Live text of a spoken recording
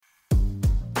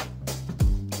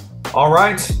All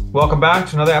right, welcome back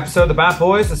to another episode of the Bat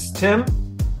Boys. This is Tim.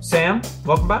 Sam,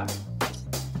 welcome back.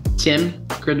 Tim,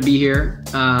 good to be here.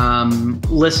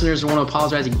 Listeners, I want to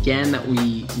apologize again that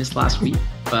we missed last week,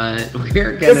 but we're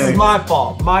gonna. This is my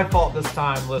fault. My fault this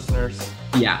time, listeners.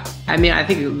 Yeah, I mean, I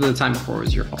think the time before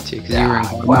was your fault too because you were in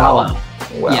Guatemala.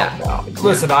 Yeah.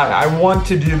 Listen, I want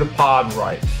to do the pod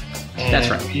right. And That's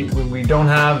right. When we don't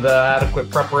have the adequate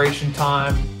preparation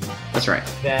time, That's right.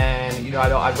 then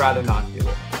I'd rather not do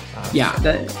it.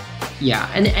 And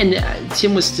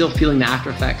Tim was still feeling the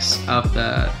after effects of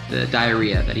the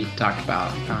diarrhea that he talked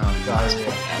about.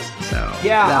 Diarrhea. So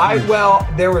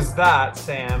there was that,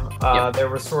 Sam. Yep. There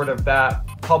was sort of that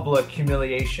public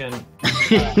humiliation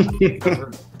because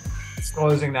we're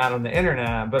disclosing that on the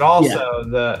internet, but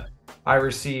also I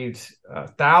received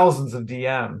thousands of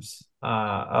DMs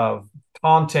of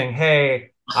taunting. Hey,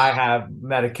 I have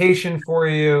medication for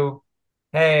you.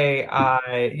 Hey,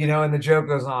 and the joke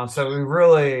goes on. So we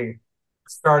really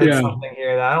started something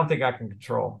here that I don't think I can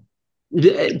control.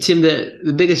 Tim,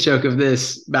 the biggest joke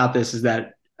about this is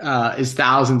that is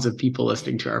thousands of people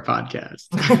listening to our podcast.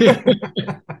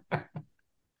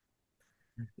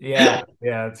 Yeah,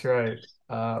 that's right.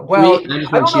 I don't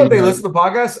know if they listen to the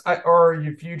podcast or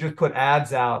if you just put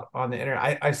ads out on the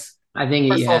internet. I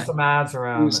think saw some ads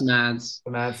around. Some ads.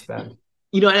 Some ad spend.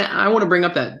 I want to bring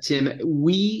up that, Tim,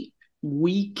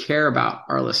 we care about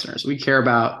our listeners. We care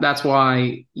about, that's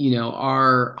why,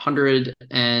 our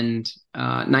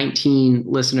 119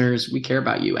 listeners, we care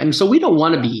about you. And so we don't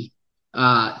want to be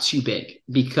too big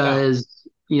because,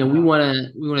 we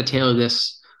want to tailor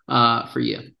this for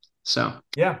you. So.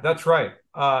 Yeah, that's right.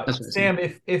 Sam,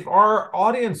 if our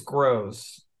audience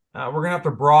grows, we're going to have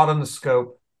to broaden the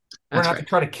scope. We're going to have to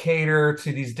try to cater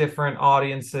to these different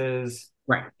audiences.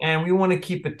 Right. And we want to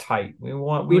keep it tight. We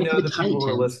know the people who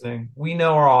are listening. We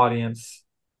know our audience.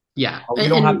 Yeah. We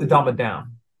don't have to dumb it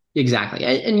down. Exactly.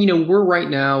 And we're right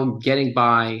now getting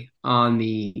by on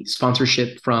the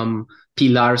sponsorship from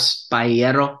Pilar's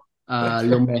Paellero,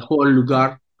 Lo Mejor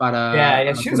Lugar para.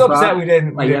 Yeah. She was upset we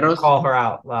didn't call her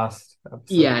out last episode.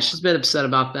 Yeah, she's been upset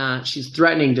about that. She's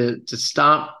threatening to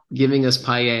stop giving us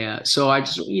paella. So I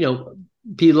just,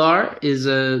 Pilar is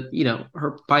her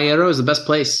paellero is the best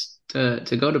place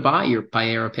to go to buy your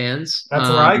paella pans. That's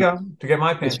where I go to get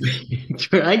my pans.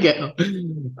 That's where I go.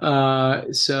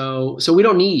 So we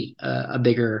don't need a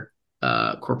bigger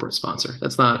corporate sponsor.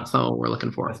 That's not what we're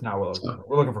looking for. That's not what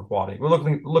we're looking for. Quality. We're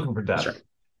looking for depth. Right.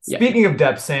 Speaking of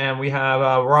depth, Sam, we have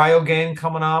a Rayo game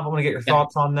coming up. I want to get your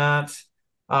thoughts on that.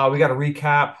 We got to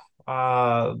recap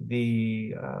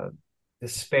the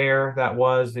despair that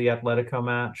was the Atletico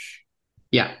match.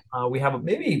 Yeah. We have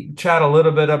maybe chat a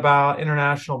little bit about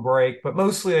international break, but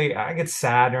mostly I get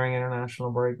sad during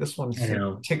international break. This one's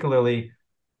particularly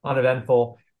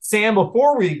uneventful. Sam,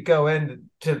 before we go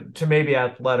into maybe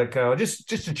Atletico, just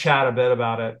to chat a bit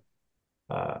about it,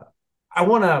 I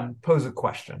want to pose a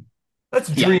question. Let's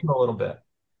dream a little bit.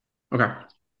 Okay.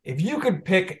 If you could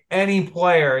pick any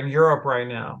player in Europe right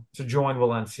now to join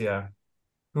Valencia,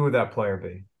 who would that player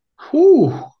be?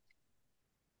 Whew.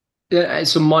 Yeah,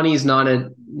 so money is not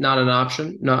an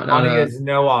option. Money is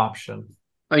no option.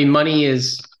 I mean, money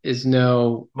is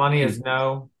no. Money is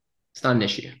no. It's not an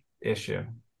issue.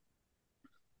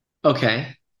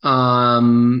 Okay.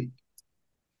 I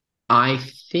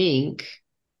think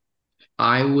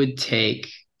I would take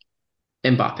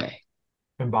Mbappe.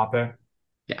 Mbappe.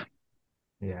 Yeah.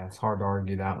 Yeah, it's hard to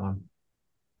argue that one.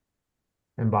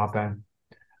 Mbappe.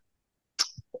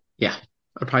 Yeah,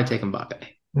 I'd probably take Mbappe.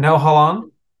 No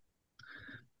Haaland?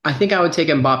 I think I would take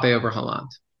Mbappe over Haaland.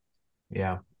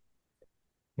 Yeah.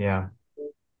 I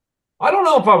don't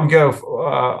know if I would go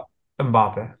for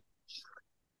Mbappe.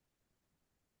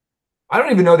 I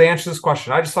don't even know the answer to this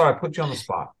question. I just thought I'd put you on the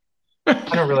spot.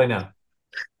 I don't really know.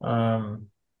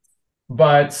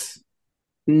 But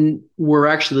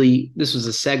this was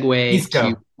a segue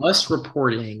to us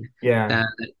reporting that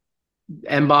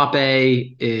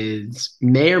Mbappe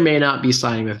may or may not be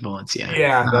signing with Valencia.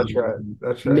 Yeah,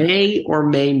 that's right. May or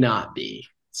may not be.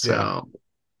 So,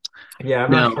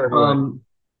 I'm not sure.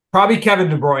 Probably Kevin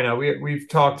De Bruyne. We've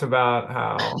talked about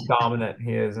how dominant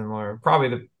he is, and we're probably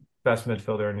the best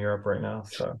midfielder in Europe right now.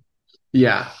 So,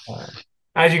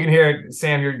 as you can hear,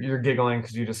 Sam, you're giggling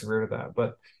because you disagree with that.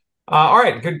 But all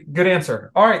right, good answer.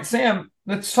 All right, Sam,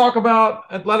 let's talk about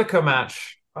Atletico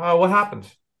match. What happened?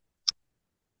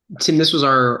 Tim, this was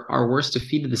our worst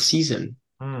defeat of the season,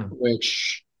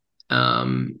 which,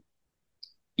 and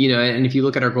if you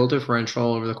look at our goal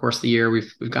differential over the course of the year,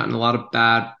 we've gotten a lot of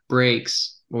bad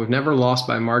breaks, but we've never lost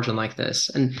by a margin like this.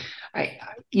 And I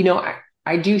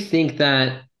do think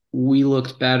that we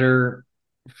looked better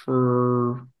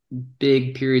for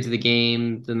big periods of the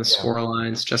game than the Yeah, score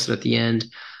lines just at the end.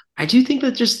 I do think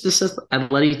that just this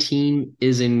Atleti team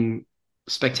is in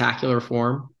spectacular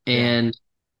form, yeah, and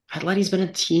Atleti's been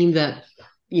a team that,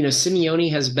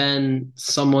 Simeone has been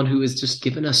someone who has just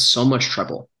given us so much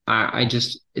trouble. I yeah,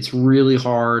 just, it's really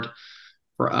hard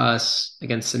for us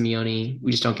against Simeone.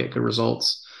 We just don't get good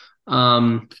results.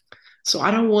 Um, so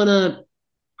I don't want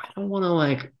to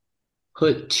like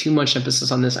put too much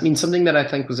emphasis on this. I mean, something that I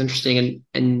think was interesting,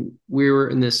 and we're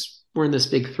in this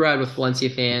big thread with Valencia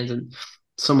fans, and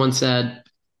someone said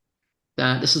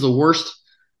that this is the worst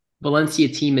Valencia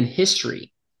team in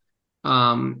history.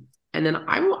 Um, and then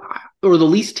or the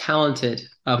least talented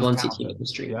he's Valencia team in talented.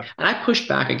 history. Yeah, And I pushed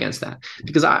back against that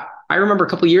because I remember a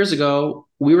couple years ago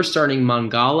we were starting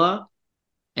Mangala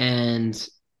and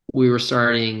we were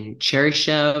starting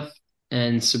Cheryshev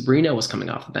and Sabrina was coming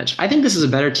off the bench. I think this is a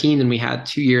better team than we had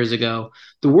 2 years ago.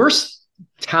 The worst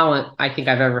talent I think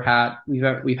I've ever had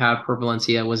we've had for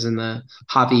Valencia was in the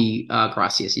Javi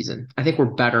Gracia season. I think we're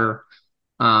better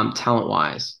talent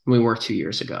wise than we were 2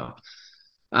 years ago.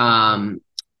 Um,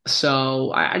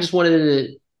 so I just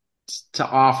wanted to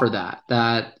offer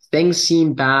that things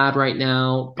seem bad right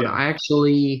now, but yeah,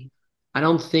 I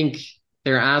don't think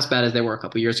they're as bad as they were a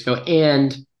couple years ago.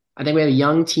 And I think we have a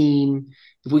young team.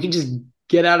 If we can just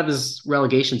get out of this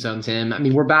relegation zone, Tim, I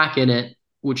mean, we're back in it,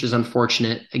 which is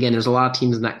unfortunate. Again, there's a lot of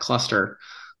teams in that cluster,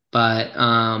 but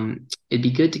it'd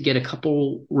be good to get a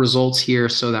couple results here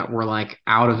so that we're like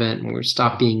out of it and we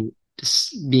stop yeah,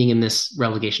 being in this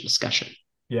relegation discussion.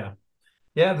 yeah,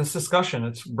 yeah. This discussion,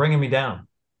 it's bringing me down.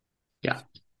 Yeah.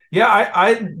 Yeah,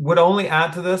 I would only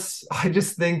add to this. I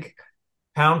just think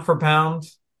pound for pound,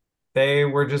 they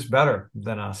were just better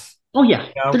than us. Oh yeah,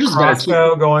 You know, they're just a better team.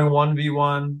 Carrasco going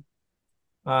 1v1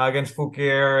 against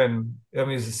Fouquier, and I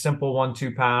mean, it's a simple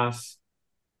 1-2 pass.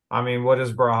 I mean, what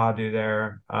does Braha do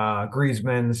there?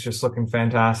 Griezmann's just looking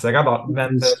fantastic. I thought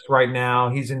Memphis right now,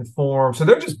 he's in form. So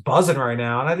they're just buzzing right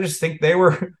now. And I just think they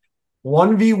were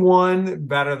 1v1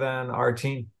 better than our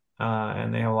team.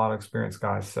 And they have a lot of experienced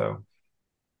guys. So,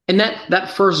 And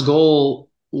that first goal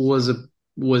was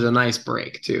a nice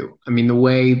break too. I mean, the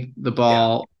way the yeah,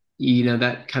 ball,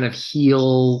 that kind of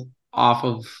heel off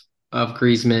of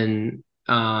Griezmann,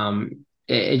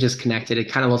 it just connected. It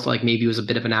kind of looked like maybe it was a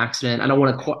bit of an accident. I don't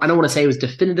want to say it was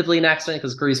definitively an accident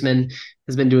because Griezmann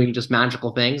has been doing just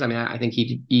magical things. I mean, I think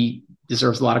he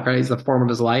deserves a lot of credit. He's the form of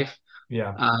his life.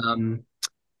 yeah, Um,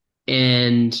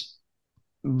 and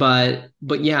but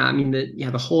yeah, I mean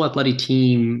the whole athletic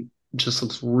team just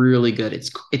looks really good.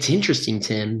 It's interesting,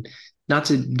 Tim, not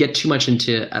to get too much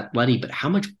into athletic, but how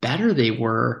much better they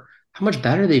were, how much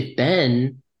better they've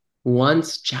been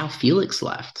once Jao Felix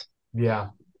left. yeah,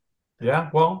 yeah.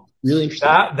 Well, Really interesting.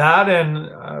 that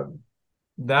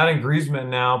and Griezmann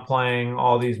now playing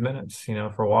all these minutes. You know,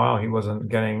 for a while he wasn't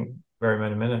getting very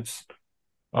many minutes.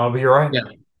 But you're right. Yeah.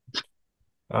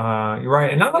 You're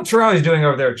right, and I'm not sure how he's doing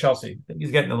over there at Chelsea. I think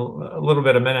he's getting a little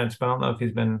bit of minutes, but I don't know if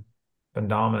he's been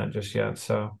dominant just yet.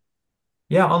 So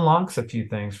yeah, unlocks a few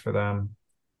things for them.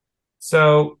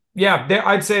 So yeah,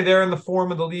 I'd say they're in the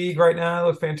form of the league right now. They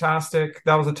look fantastic.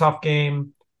 That was a tough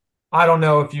game. I don't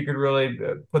know if you could really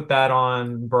put that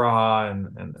on Braha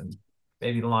and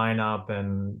maybe line up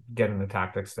and get in the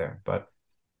tactics there, but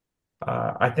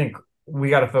I think we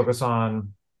got to focus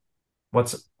on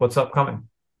what's upcoming,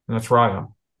 and that's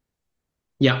Rayo.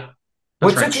 Yeah,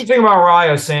 that's What's right. interesting about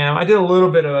Rayo, Sam, I did a little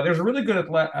bit of, there's a really good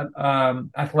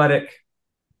athletic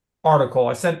article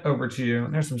I sent over to you,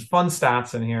 and there's some fun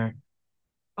stats in here.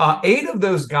 Eight of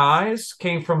those guys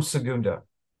came from Segunda.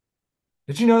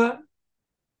 Did you know that?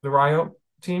 The Rayo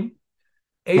team?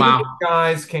 Eight of those Wow.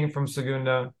 guys came from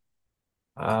Segunda.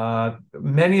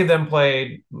 Many of them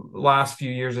played last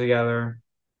few years together.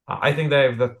 I think they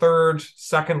have the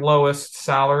second lowest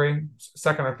salary,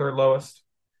 second or third lowest.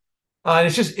 And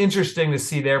it's just interesting to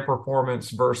see their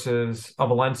performance versus a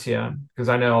Valencia because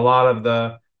I know a lot of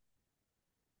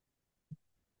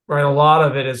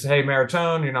it is, hey,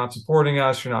 Maratone, you're not supporting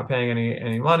us, you're not paying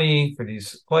any money for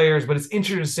these players. But it's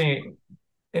interesting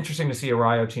to see a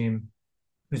Rayo team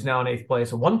who's now in eighth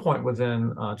place at one point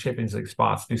within Champions League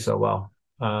spots do so well,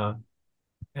 and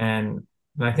and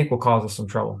I think will cause us some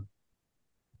trouble.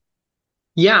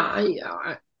 Yeah,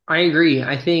 I agree.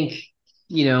 I think,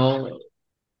 you know,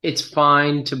 it's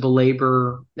fine to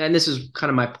belabor, and this is kind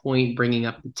of my point bringing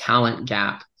up the talent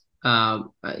gap. I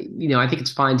think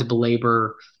it's fine to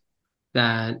belabor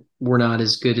that we're not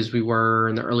as good as we were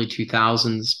in the early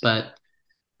 2000s, but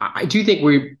I do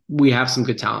think we have some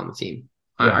good talent on the team.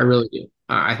 I Yeah, really do.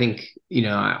 I think,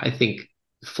 I think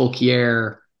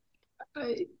Fulquier,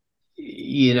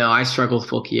 I struggle with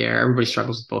Fulquier. Everybody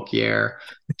struggles with Fulquier.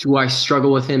 Do I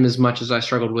struggle with him as much as I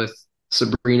struggled with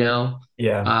Sabrino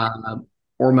Yeah. uh,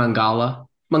 or Mangala?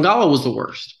 Mangala was the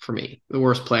worst for me, the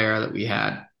worst player that we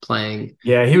had playing.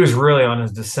 Yeah, he was really on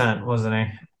his descent, wasn't he?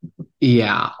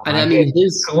 Yeah, and I I get mean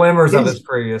glimmers of his his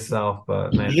previous self,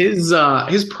 but man,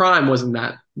 his prime wasn't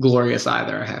that glorious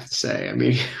either. I have to say. I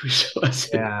mean,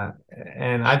 yeah.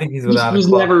 And I think he's he without a was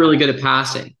club never really now. good at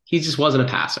passing. He just wasn't a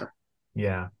passer.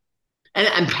 Yeah.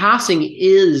 And passing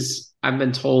is, I've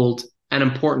been told, an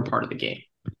important part of the game.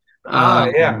 Ah,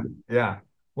 Um, yeah, yeah.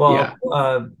 yeah.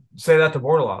 Well, say that to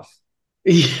Bordelos.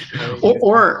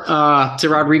 Or to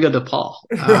Rodrigo de Paul.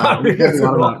 We've heard a Rodriguez as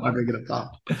lot about well. Rodrigo de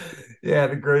Paul. Yeah,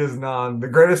 the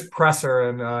greatest presser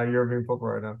in European football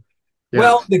right now. Yeah.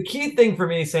 Well, the key thing for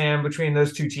me, Sam, between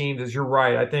those two teams is you're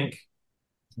right. I think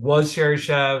was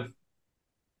Sherishev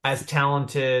as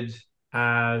talented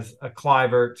as a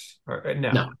Clivert? Or,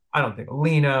 no, No. I don't think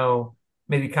Lino,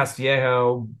 maybe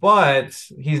Castillejo, but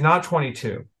he's not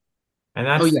 22. And Oh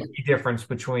that's the yeah. key difference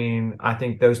between, I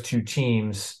think, those two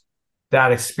teams,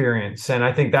 that experience. And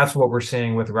I think that's what we're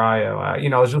seeing with Rayo. I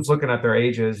was just looking at their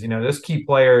ages. Those key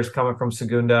players coming from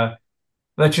Segunda,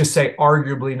 let's just say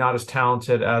arguably not as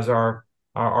talented as our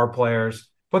players,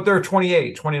 but they're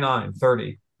 28, 29,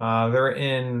 30. They're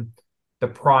in the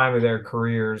prime of their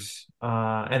careers.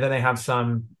 And then they have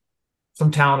some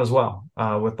talent as well,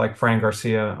 with like Fran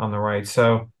Garcia on the right.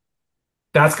 So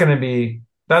that's going to be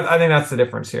that. I think that's the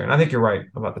difference here. And I think you're right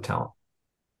about the talent.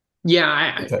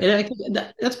 Yeah, Okay. and I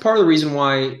think that's part of the reason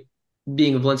why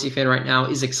being a Valencia fan right now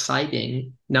is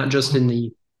exciting, not just in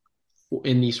the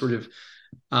sort of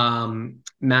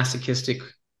masochistic,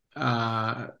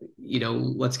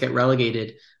 let's get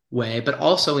relegated way, but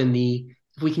also in the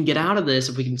if we can get out of this,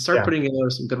 if we can start Yeah. putting together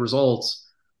some good results,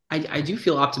 I do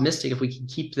feel optimistic if we can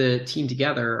keep the team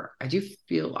together. I do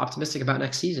feel optimistic about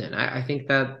next season. I think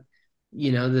that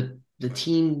the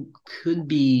team could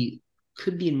be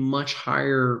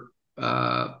in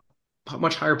uh,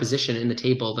 much higher position in the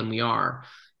table than we are,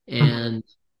 and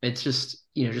it's just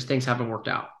things haven't worked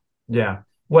out. Yeah.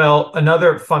 Well,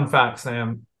 another fun fact,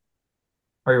 Sam.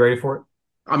 Are you ready for it?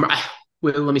 I'm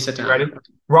Wait, let me sit You down. ready? All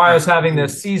Rayo's right. having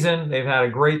this season. They've had a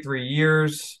great 3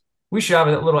 years. We should have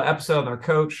a little episode on their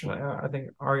coach. I think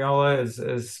Ariola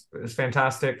is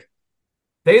fantastic.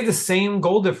 They have the same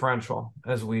goal differential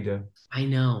as we do. I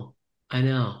know. I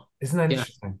know. Isn't that Yeah.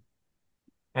 interesting?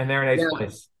 And they're in eighth Yeah.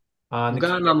 place. And We've the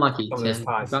key gotten difference is unlucky, some of those Tim.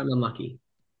 We've ties. gotten unlucky.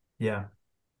 Yeah.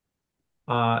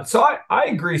 So I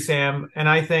agree, Sam, and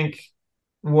I think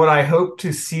what I hope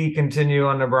to see continue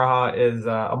under Braha is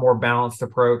a more balanced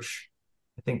approach.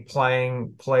 I think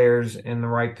playing players in the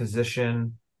right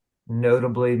position,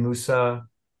 notably Musa,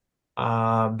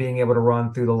 being able to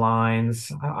run through the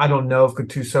lines. I don't know if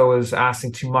Gattuso is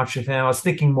asking too much of him. I was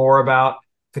thinking more about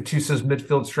Gattuso's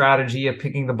midfield strategy of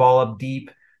picking the ball up deep.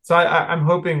 So I'm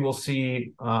hoping we'll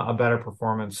see a better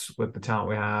performance with the talent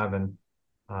we have, and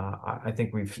I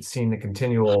think we've seen the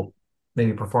continual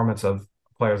maybe performance of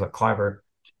players like Clivert.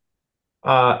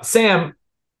 Sam,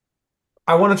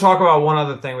 I want to talk about one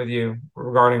other thing with you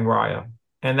regarding Raya,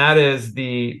 and that is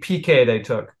the PK they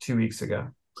took 2 weeks ago.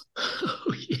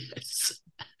 Oh, yes.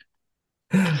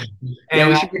 Yeah, And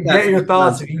we I should put get that. your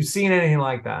thoughts if you've seen anything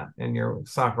like that in your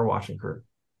soccer watching career.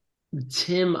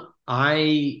 Tim,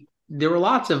 I there were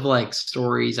lots of like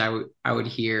stories I would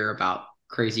hear about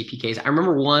crazy PKs. I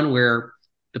remember one where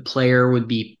the player would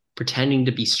be pretending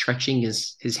to be stretching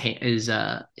his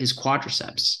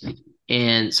quadriceps,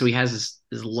 and so he has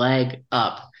his leg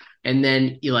up, and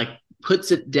then he like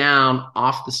puts it down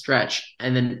off the stretch,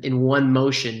 and then in one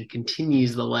motion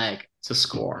continues the leg to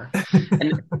score.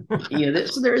 And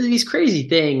so there are these crazy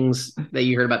things that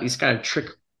you heard about these kind of trick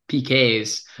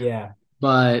PKs, Yeah.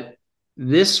 but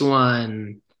this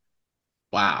one,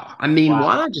 wow. I mean, why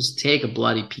Wow. not just take a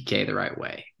bloody PK the right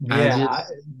way? I Yeah.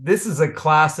 just, This is a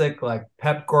classic like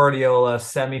Pep Guardiola yeah,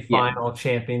 semifinal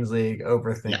Champions League yeah.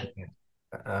 overthinking it.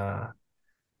 Uh,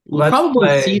 We'll let's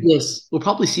probably see play. this. We'll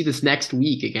probably see this next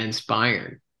week against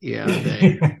Bayern.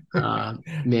 The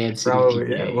Man City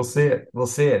Probably, yeah. We'll PK. see it. We'll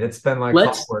see it. It's been like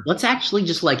Let's clockwork. let's actually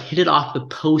just like hit it off the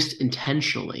post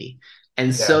intentionally,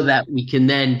 and so Yeah, that we can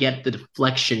then get the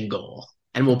deflection goal.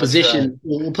 And we'll that's right. position.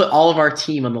 We'll put all of our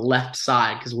team on the left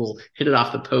side because we'll hit it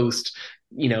off the post.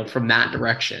 From that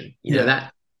direction. Yeah.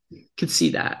 That could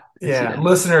see that. Could see Yeah, that.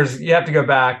 listeners, you have to go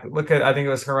back. Look at, I think it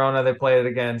was Corona they played it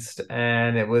against,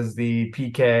 and it was the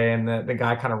PK, and the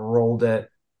guy kind of rolled it.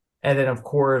 And then, of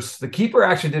course, the keeper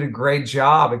actually did a great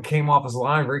job. It came off his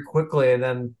line very quickly. And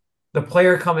then the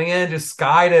player coming in just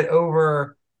skied it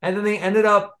over. And then they ended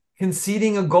up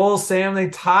conceding a goal, Sam. They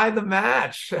tied the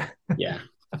match. Yeah.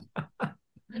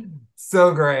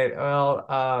 So great. Well,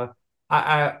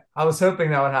 I was hoping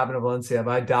that would happen to Valencia,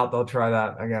 but I doubt they'll try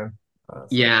that again.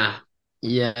 Yeah.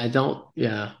 Yeah. I don't.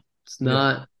 Yeah. It's Yeah.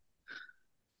 not.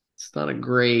 It's not a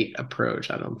great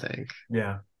approach, I don't think.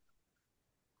 Yeah.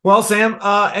 Well, Sam,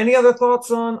 any other thoughts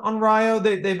on Rayo?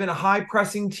 They've been a high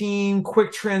pressing team,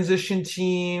 quick transition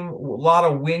team, a lot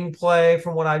of wing play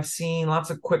from what I've seen,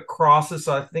 lots of quick crosses.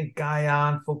 So I think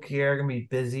Guyan, Fouquier are gonna be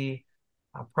busy.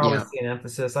 I'll probably Yeah. see an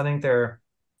emphasis. I think their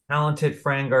talented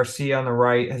Fran Garcia on the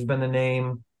right has been the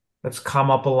name that's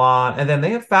come up a lot, and then they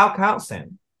have Falcao,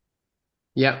 Sam.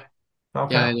 Yeah. Yeah, I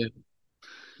Falcao, do.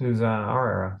 who's our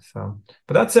era. So,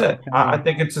 but that's it. I Okay.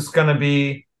 think it's just gonna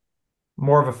be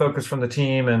more of a focus from the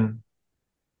team and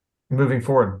moving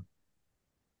forward.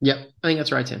 Yep. I think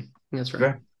that's right, Tim. I think that's right.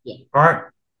 Okay. Yeah. All right.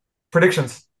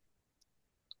 Predictions.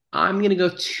 I'm going to go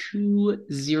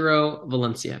 2-0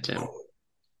 Valencia, Tim.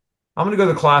 I'm going to go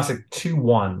the classic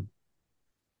 2-1.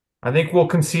 I think we'll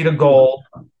concede a 2-1. goal,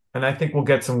 and I think we'll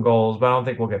get some goals, but I don't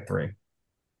think we'll get three.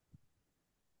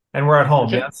 And we're at home.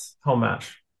 Okay. Yes, home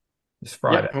match. It's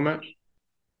Friday. Yep. Home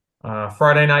match.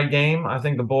 Friday night game. I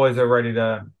think the boys are ready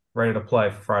to play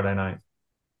for Friday night. All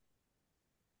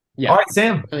Yeah. right,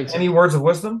 Sam. I think so. Any words of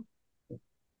wisdom?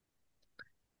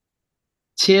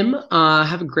 Tim,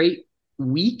 have a great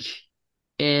week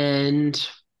and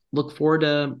look forward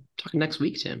to talking next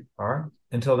week, Tim. All right.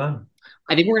 Until then.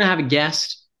 I think we're going to have a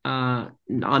guest on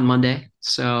Monday.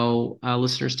 So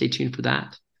listeners, stay tuned for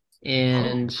that.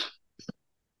 And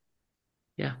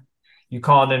yeah. You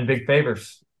calling in big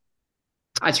favors.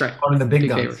 That's right. Calling in the big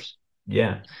guns. Favors.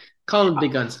 Yeah. Calling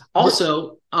big guns.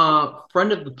 Also,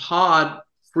 friend of the pod,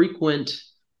 frequent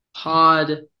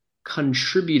pod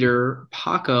contributor,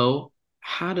 Paco,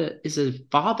 is a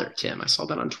father, Tim. I saw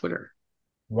that on Twitter.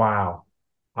 Wow.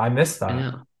 I missed that. I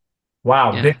know.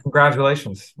 Wow. Yeah. Big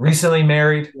congratulations. Recently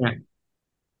married. Yeah.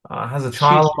 Has a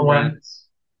child on the way.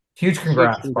 Huge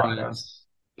congrats, Huge Paco. congrats.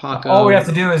 Paco. All we have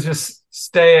to do is just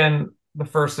stay in the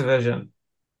first division.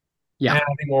 Yeah. And I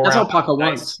think we'll That's all wrap Paco up a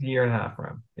wants. nice year and a half for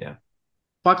him. Yeah.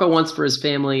 Paco wants for his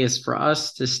family is for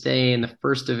us to stay in the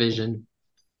first division.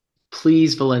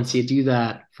 Please, Valencia, do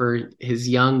that for his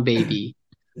young baby.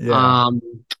 Yeah.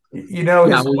 His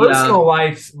personal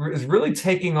life is really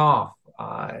taking off,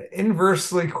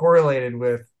 inversely correlated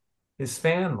with his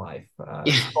fan life.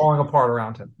 It's falling apart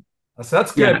around him. So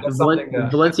that's good. Yeah, That's something the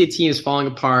Valencia team is falling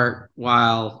apart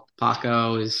while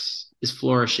Paco is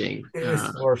flourishing. It's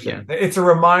flourishing. Yeah. It's a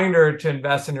reminder to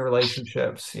invest in your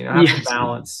relationships. Have to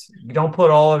balance. You don't put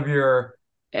all of your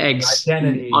eggs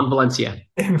identity on Valencia.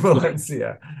 In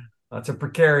Valencia. That's a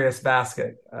precarious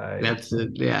basket. That's it.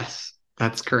 Yes,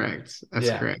 that's correct. That's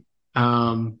correct.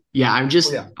 I'm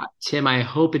Tim, I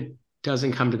hope it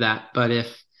doesn't come to that, but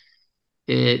if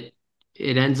it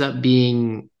ends up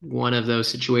being one of those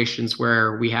situations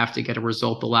where we have to get a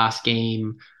result the last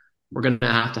game, we're going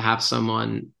to have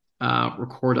someone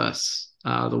record us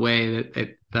the way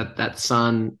that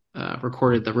son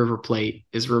recorded the River Plate,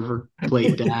 his River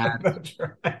Plate dad. That's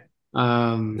right.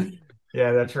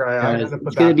 That's right.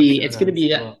 It's going to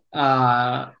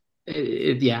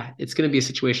be a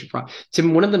situation problem.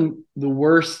 Tim, one of the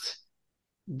worst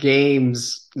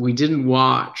games we didn't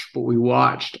watch, but we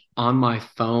watched on my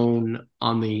phone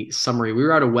on the summary. We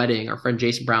were at a wedding, our friend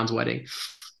Jason Brown's wedding,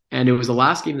 and it was the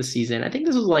last game of the season. I think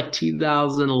this was like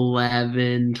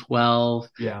 2011, 12.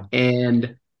 Yeah.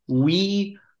 And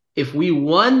if we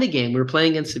won the game, we were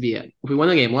playing against Sevilla. If we won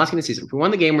the game, last game of the season, if we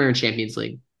won the game, we're in Champions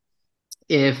League.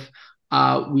 If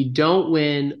we don't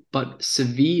win, but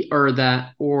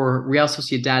Sevilla or Real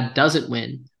Sociedad doesn't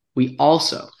win, we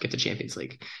also get the Champions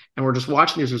League. And we're just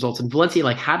watching these results. And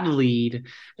Valencia had the lead,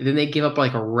 and then they gave up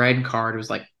like a red card. It was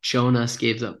like Jonas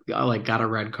got a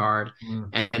red card.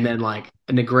 And then like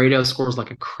Negredo scores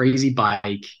like a crazy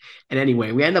bike. And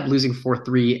anyway, we end up losing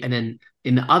 4-3. And then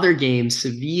in the other game,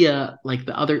 Sevilla,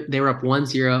 they were up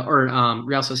 1-0, or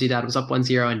Real Sociedad was up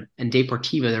 1-0, and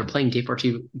Deportivo, they were playing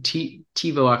Deportivo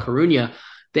A Coruña.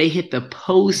 They hit the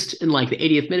post in like the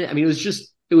 80th minute. I mean,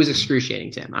 it was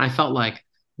excruciating, Tim. I felt like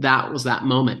that was that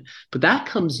moment, but that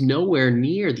comes nowhere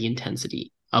near the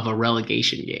intensity of a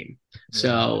relegation game.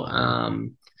 So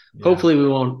hopefully we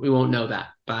won't know that,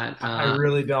 but I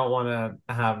really don't want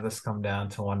to have this come down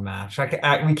to one match.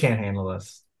 We can't handle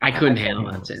this. I couldn't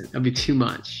handle that. It'd be too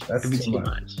much. It'd be too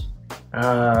much.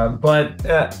 But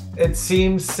it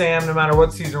seems, Sam, no matter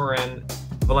what season we're in,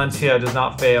 Valencia does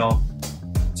not fail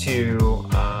to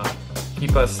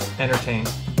keep us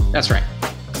entertained. That's right.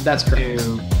 That's correct.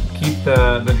 To keep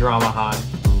the drama high.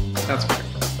 That's correct.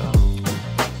 So,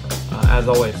 as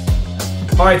always,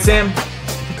 All right, Sam.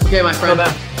 Okay, my friend. Until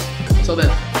then. Until then.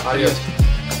 Adios.